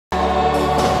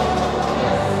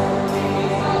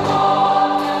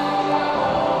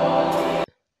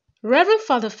Reverend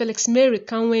Father Felix Mary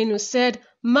Kanwenu said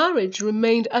marriage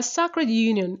remained a sacred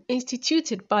union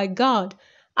instituted by God,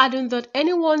 adding that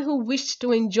anyone who wished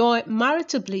to enjoy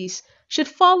marital bliss should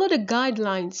follow the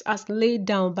guidelines as laid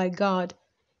down by God.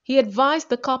 He advised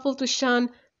the couple to shun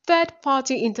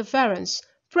third-party interference,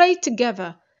 pray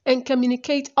together, and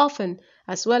communicate often,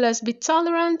 as well as be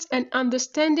tolerant and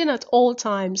understanding at all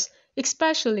times,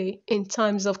 especially in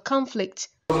times of conflict.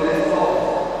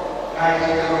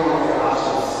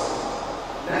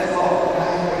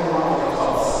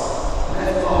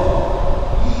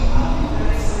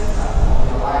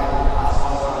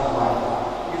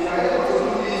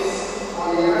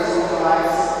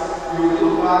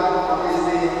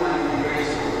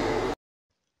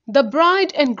 The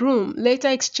bride and groom later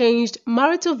exchanged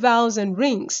marital vows and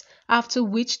rings, after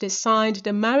which they signed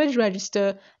the marriage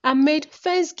register and made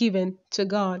thanksgiving to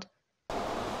God.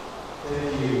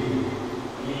 Thank you,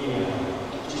 Eunice,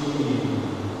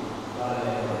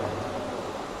 Valerie,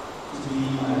 to be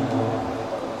my wife.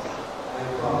 I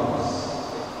promise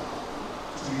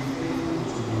to be faithful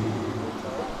to you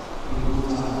in good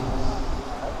times,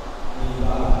 in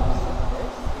bad,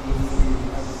 in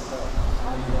sickness,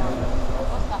 and in health.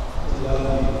 To love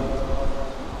you,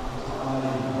 to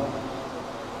honor you,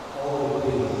 all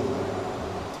the days of my life.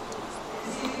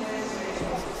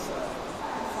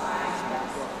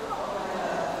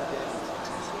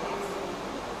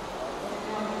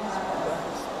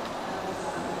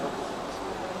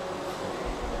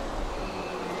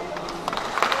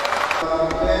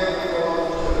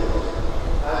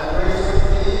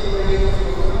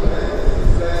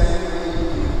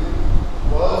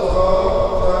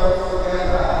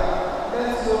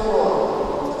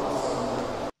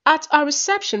 At a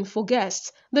reception for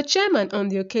guests, the chairman on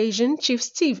the occasion, Chief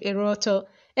Steve Eroto,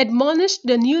 admonished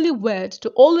the newlyweds to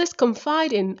always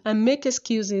confide in and make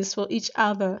excuses for each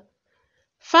other.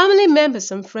 Family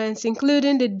members and friends,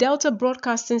 including the Delta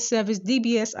Broadcasting Service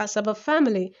DBS Asaba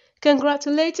family,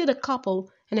 congratulated the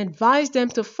couple and advised them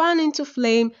to fan into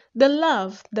flame the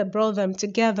love that brought them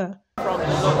together.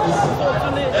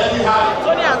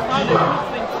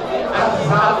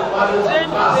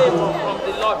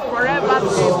 Forever them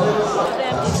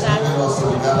is that we're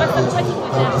celebrating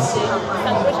with them today.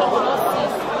 Celebration will not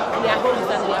cease in their homes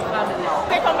and their families.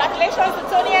 Okay, congratulations to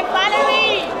Tony and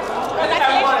Valerie!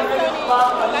 Congratulations, Tony!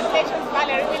 Congratulations,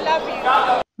 Valerie! We love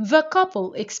you! The couple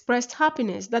expressed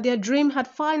happiness that their dream had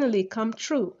finally come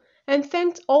true and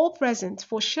thanked all present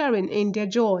for sharing in their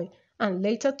joy, and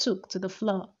later took to the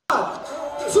floor. 1,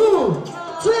 2,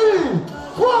 3,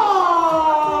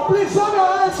 4! Please have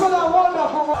your hands for that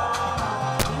wonderful one.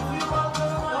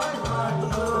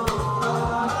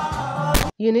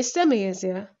 Eunice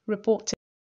Emeyazia reported.